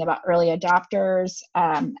 thinking about early adopters,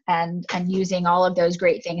 and using all of those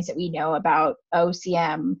great things that we know about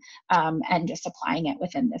OCM, and just applying it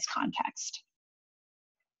within this context.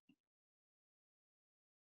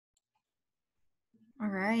 All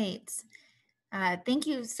right. Thank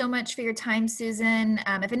you so much for your time, Susan.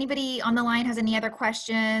 If anybody on the line has any other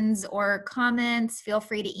questions or comments, feel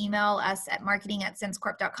free to email us at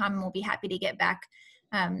marketing@sensecorp.com, and we'll be happy to get back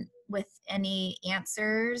with any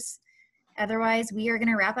answers. Otherwise, we are going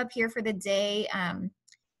to wrap up here for the day.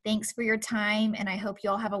 Thanks for your time, and I hope you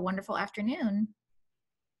all have a wonderful afternoon.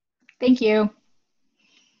 Thank you.